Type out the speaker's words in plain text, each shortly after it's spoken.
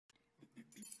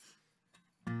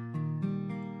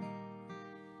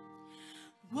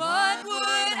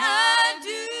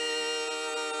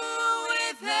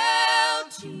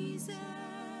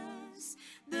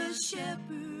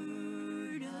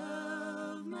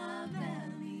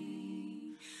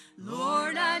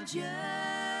I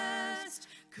just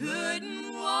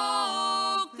couldn't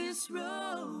walk this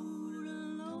road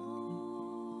alone.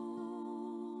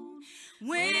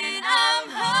 When I'm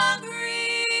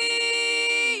hungry,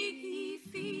 he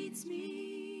feeds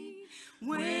me.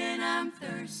 When I'm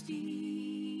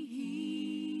thirsty,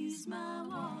 he's my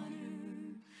water.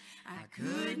 I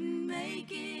couldn't make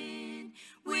it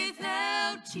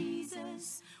without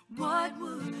Jesus. What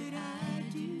would I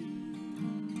do?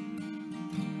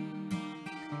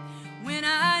 When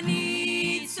I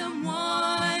need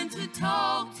someone to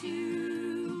talk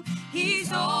to,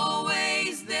 he's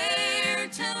always there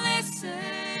to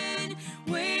listen.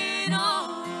 When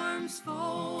arms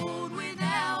fold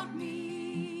without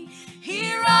me,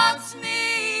 he rocks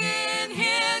me in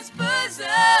his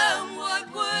bosom. What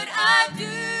would I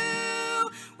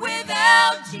do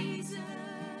without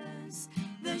Jesus,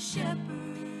 the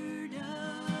shepherd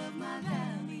of my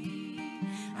valley?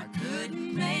 I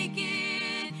couldn't make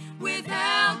it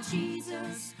without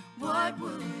Jesus. What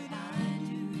would I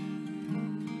do?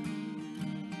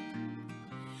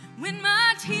 When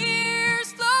my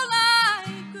tears flow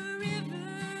like a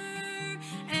river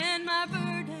and my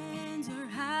burdens are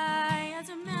high as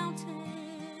a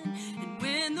mountain, and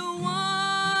when the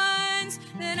ones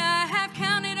that I have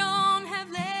counted on have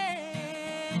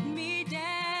let me down,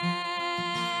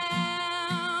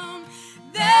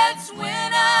 that's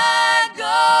when I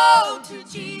go to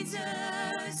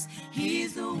Jesus.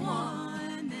 He's the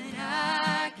one that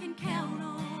I can count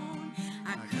on.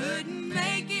 I couldn't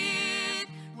make it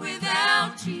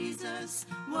without Jesus.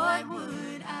 What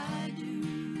would I do?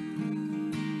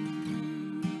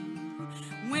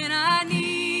 When I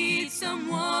need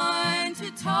someone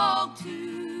to talk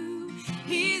to,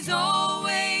 he's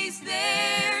always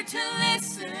there to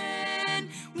listen.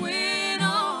 When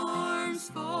arms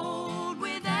fold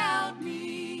without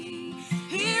me,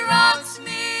 he rocks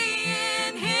me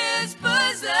in his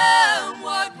bosom.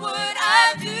 What would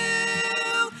I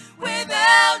do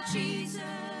without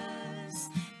Jesus,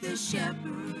 the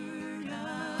shepherd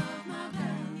of my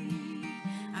valley?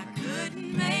 I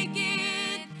couldn't make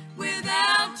it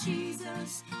without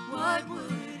Jesus. What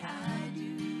would I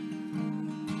do?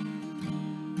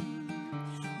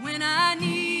 When I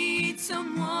need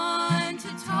someone to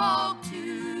talk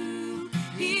to,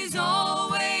 he's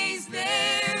always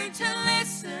there to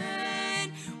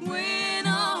listen. When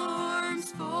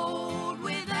arms fold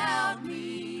without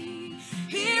me,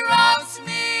 he rocks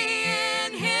me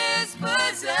in his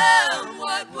bosom.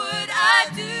 What would I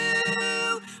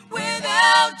do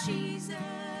without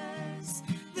Jesus,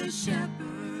 the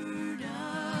shepherd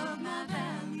of my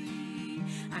valley?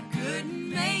 I couldn't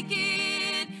make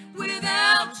it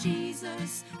without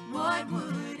Jesus. What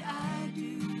would I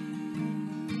do?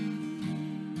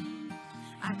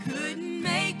 I couldn't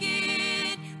make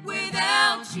it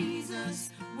without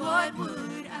Jesus. What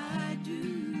would I do?